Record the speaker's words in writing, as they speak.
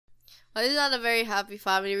Well, it's not a very happy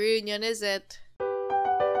family reunion, is it?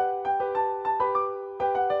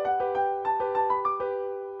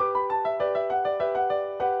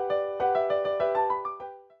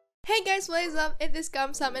 Hey guys, what is up? It is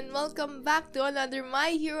Kamsam and welcome back to another My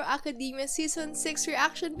Hero Academia Season 6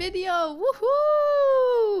 reaction video!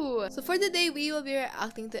 Woohoo! So for today, we will be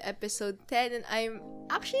reacting to episode 10 and I'm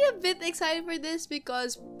actually a bit excited for this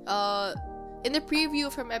because in the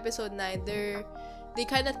preview from episode 9, they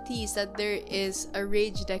kind of tease that there is a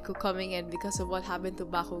Rage Deku coming in because of what happened to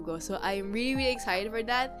Bakugo. So I'm really excited for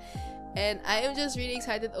that. And I am just really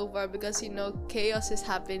excited overall because, you know, chaos is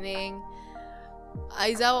happening.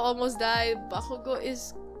 Aizawa almost died. Bakugo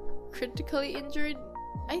is critically injured,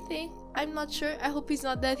 I think. I'm not sure. I hope he's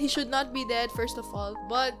not dead. He should not be dead, first of all.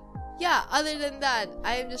 But yeah, other than that,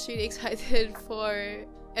 I am just really excited for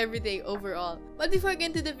everything overall. But before I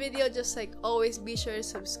get into the video, just like always, be sure to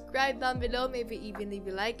subscribe down below, maybe even leave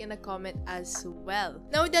a like and a comment as well.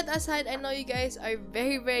 Now with that aside, I know you guys are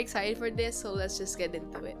very excited for this, so let's just get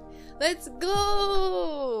into it. Let's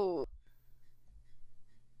go!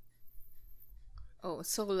 Oh,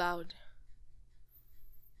 it's so loud.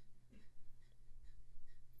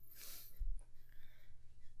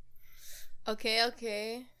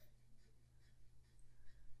 Okay.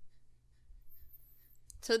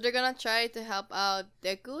 So they're gonna try to help out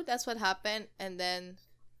Deku. That's what happened, and then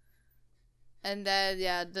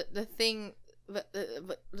yeah, the thing,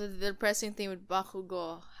 the depressing thing with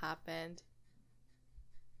Bakugo happened.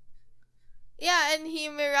 Yeah, and he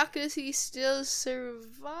miraculously still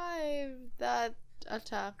survived that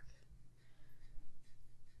attack.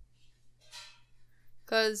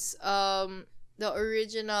 Cause the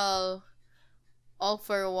original All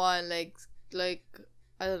for One like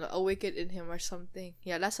I don't know, awakened in him or something.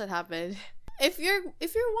 Yeah, that's what happened. If you're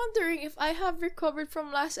wondering if I have recovered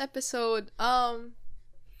from last episode, I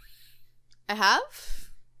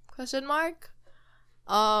have? Question mark?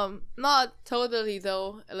 Not totally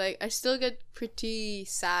though. Like, I still get pretty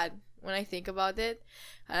sad when I think about it.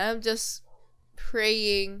 And I'm just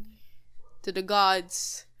praying to the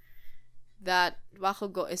gods that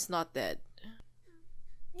Bakugo is not dead.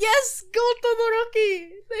 Yes! Go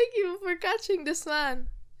Todoroki! Thank you for catching this man.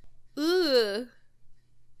 Ugh.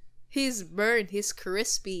 He's burned. He's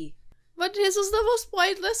crispy. But his was the most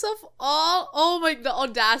pointless of all. Oh my, the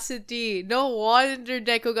audacity. No wonder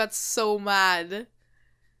Deku got so mad.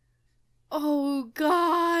 Oh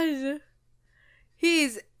god.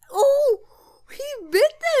 Oh! He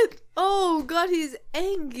bit it! Oh god, he's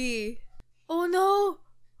angry. Oh no.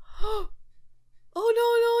 Oh no. Oh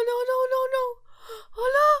no.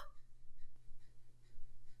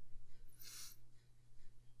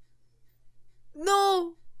 No!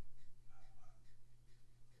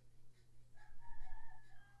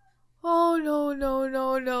 Oh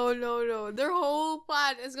no. Their whole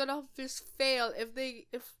plan is gonna just fail if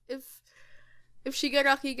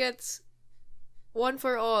Shigaraki gets one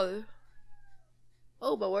for all.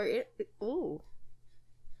 Oh, but we're in. Oh.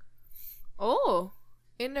 Oh.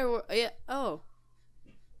 Inner. Yeah. Oh.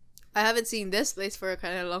 I haven't seen this place for a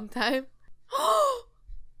kind of long time. Oh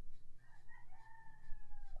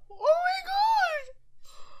my god!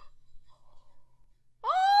 Oh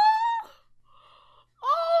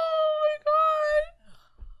my god!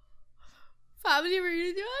 Family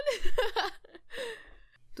reunion?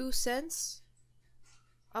 2 cents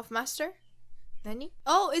of master? Nani?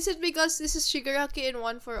 Oh, is it because this is Shigaraki in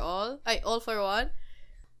One for All? All for One?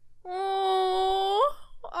 Oh,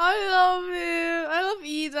 I love him. I love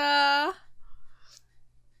Ida.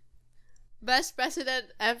 Best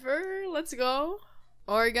president ever. Let's go.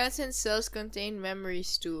 Organs and cells contain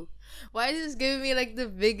memories too. Why is this giving me like the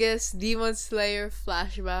biggest Demon Slayer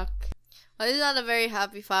flashback? Well, it's not a very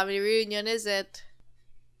happy family reunion, is it?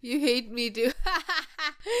 You hate me too.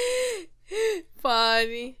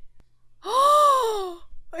 Funny. Oh,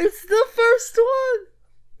 it's the first one.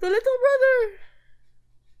 The little brother.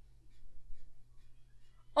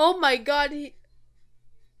 Oh my god,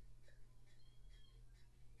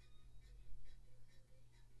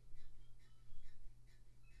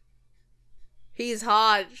 he's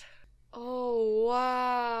hot. Oh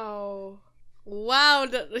wow. Wow,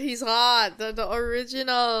 he's hot. The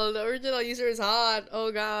original user is hot.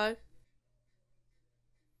 Oh god.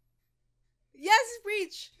 Yes,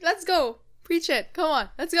 preach. Let's go. Preach it. Come on.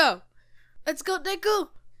 Let's go. Let's go, Deku.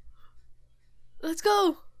 Let's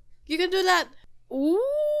go. You can do that. Ooh.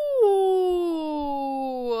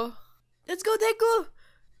 Let's go, Deku.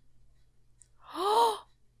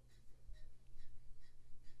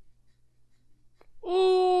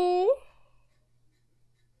 Ooh.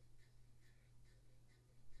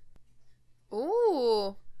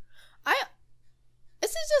 Ooh.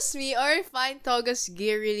 just me, or I find Toga's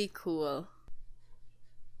gear really cool.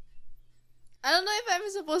 I don't know if I'm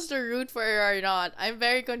supposed to root for her or not. I'm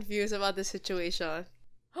very confused about the situation.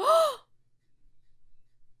 Oh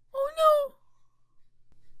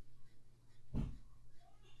no!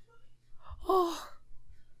 Oh.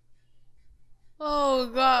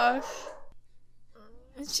 Oh gosh.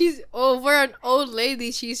 She's over an old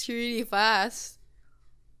lady, she's really fast.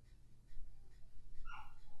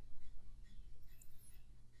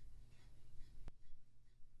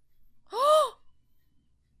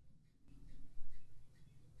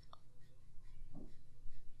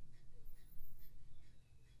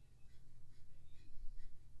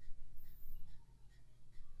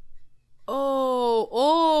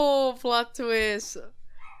 Oh, plot twist.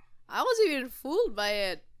 I wasn't even fooled by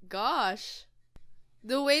it. Gosh.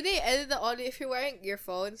 The way they edit the audio, if you're wearing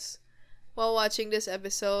earphones while watching this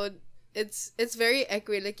episode, it's very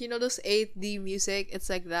echoey. Like, you know those 8D music? It's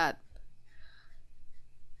like that.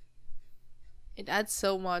 It adds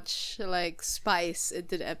so much, like, spice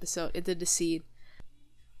into the episode, into the scene.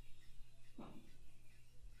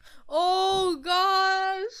 Oh,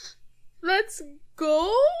 gosh! Let's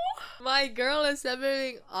go! My girl is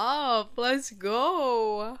leveling up. Let's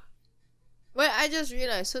go! Wait, I just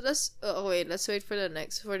realized. So that's... Oh, wait. Let's wait for the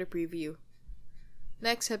preview.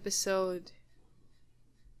 Next episode.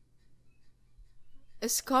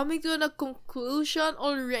 Is coming to a conclusion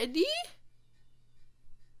already?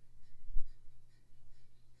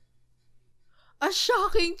 A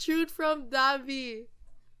shocking truth from Davi.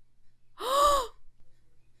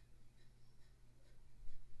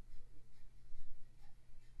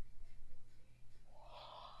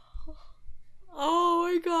 Oh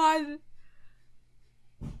my god.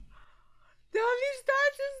 Davi's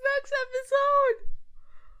dances next episode.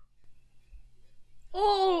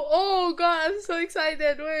 Oh god, I'm so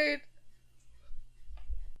excited. Wait.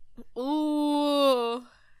 Ooh.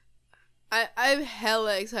 I'm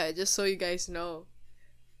hella excited, just so you guys know.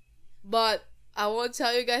 But I won't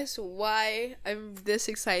tell you guys why I'm this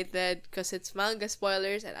excited, because it's manga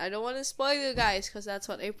spoilers and I don't want to spoil you guys, because that's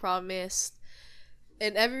what I promised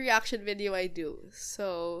in every reaction video I do.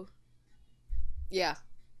 So yeah.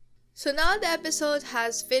 So now the episode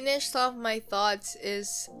has finished, some of my thoughts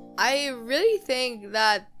is, I really think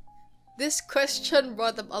that this question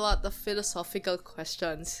brought up a lot of philosophical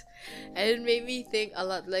questions. And it made me think a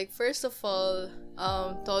lot. Like, first of all,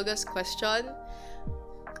 Toga's question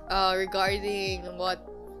regarding what,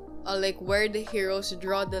 like, where the heroes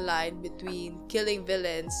draw the line between killing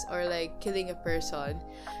villains or, like, killing a person.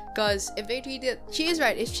 Because if they treated, she is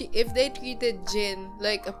right, if they treated Jin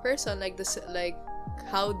like a person, like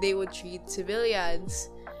how they would treat civilians,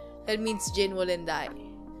 that means Jin wouldn't die.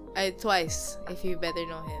 Twice, if you better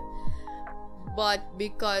know him. But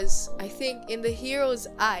because I think in the hero's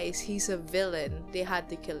eyes, he's a villain, they had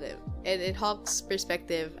to kill him. And in Hawk's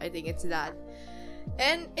perspective, I think it's that.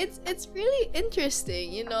 And it's really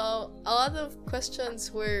interesting, you know. A lot of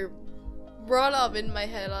questions were brought up in my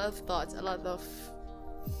head, a lot of thoughts, a lot of...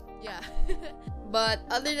 yeah. But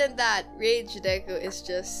other than that, Rage Deku is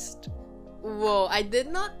just... whoa, I did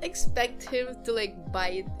not expect him to, like,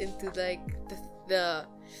 bite into, like, the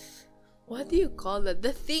what do you call that?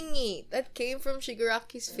 The thingy that came from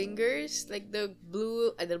Shigaraki's fingers, like the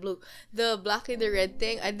black and the red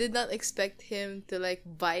thing. I did not expect him to, like,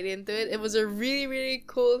 bite into it. It was a really, really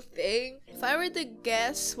cool thing. If I were to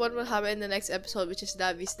guess what will happen in the next episode, which is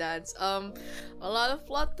Davi's dance, a lot of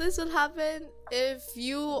plot twists will happen. If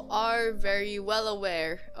you are very well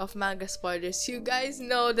aware of manga spoilers, you guys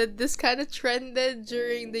know that this kind of trended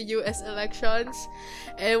during the US elections,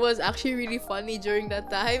 and it was actually really funny during that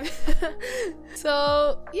time.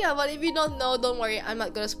 So yeah, but if you don't know, don't worry, I'm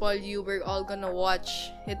not gonna spoil you. We're all gonna watch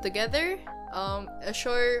it together.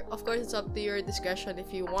 Sure, of course, it's up to your discretion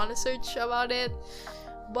if you want to search about it.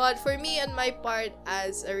 But for me, on my part,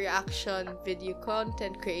 as a reaction video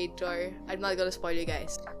content creator, I'm not gonna spoil you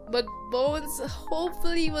guys. But Bones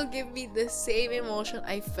hopefully will give me the same emotion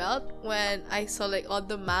I felt when I saw, like, all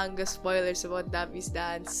the manga spoilers about Davi's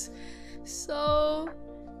dance. So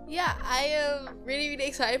yeah, I am really, really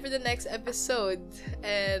excited for the next episode,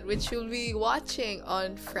 and which we'll be watching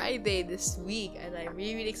on Friday this week. And I'm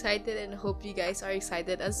really, really excited, and hope you guys are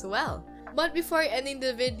excited as well. But before ending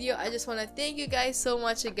the video, I just want to thank you guys so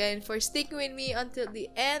much again for sticking with me until the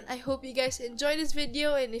end. I hope you guys enjoyed this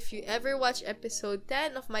video, and if you ever watch episode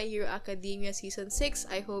 10 of My Hero Academia Season 6,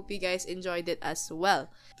 I hope you guys enjoyed it as well.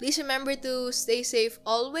 Please remember to stay safe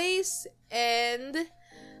always, and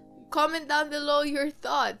comment down below your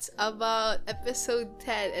thoughts about episode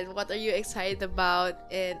 10 and what are you excited about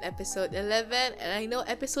in episode 11. And I know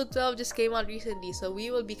episode 12 just came out recently, so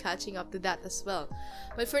we will be catching up to that as well.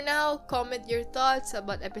 But for now, comment your thoughts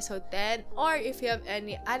about episode 10, or if you have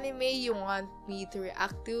any anime you want me to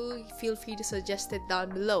react to, feel free to suggest it down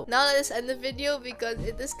below. Now let us end the video because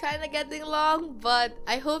it is kind of getting long, but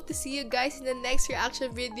I hope to see you guys in the next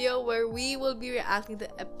reaction video where we will be reacting to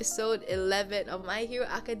episode 11 of My Hero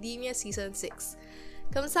Academia Season 6.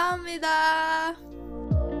 감사합니다!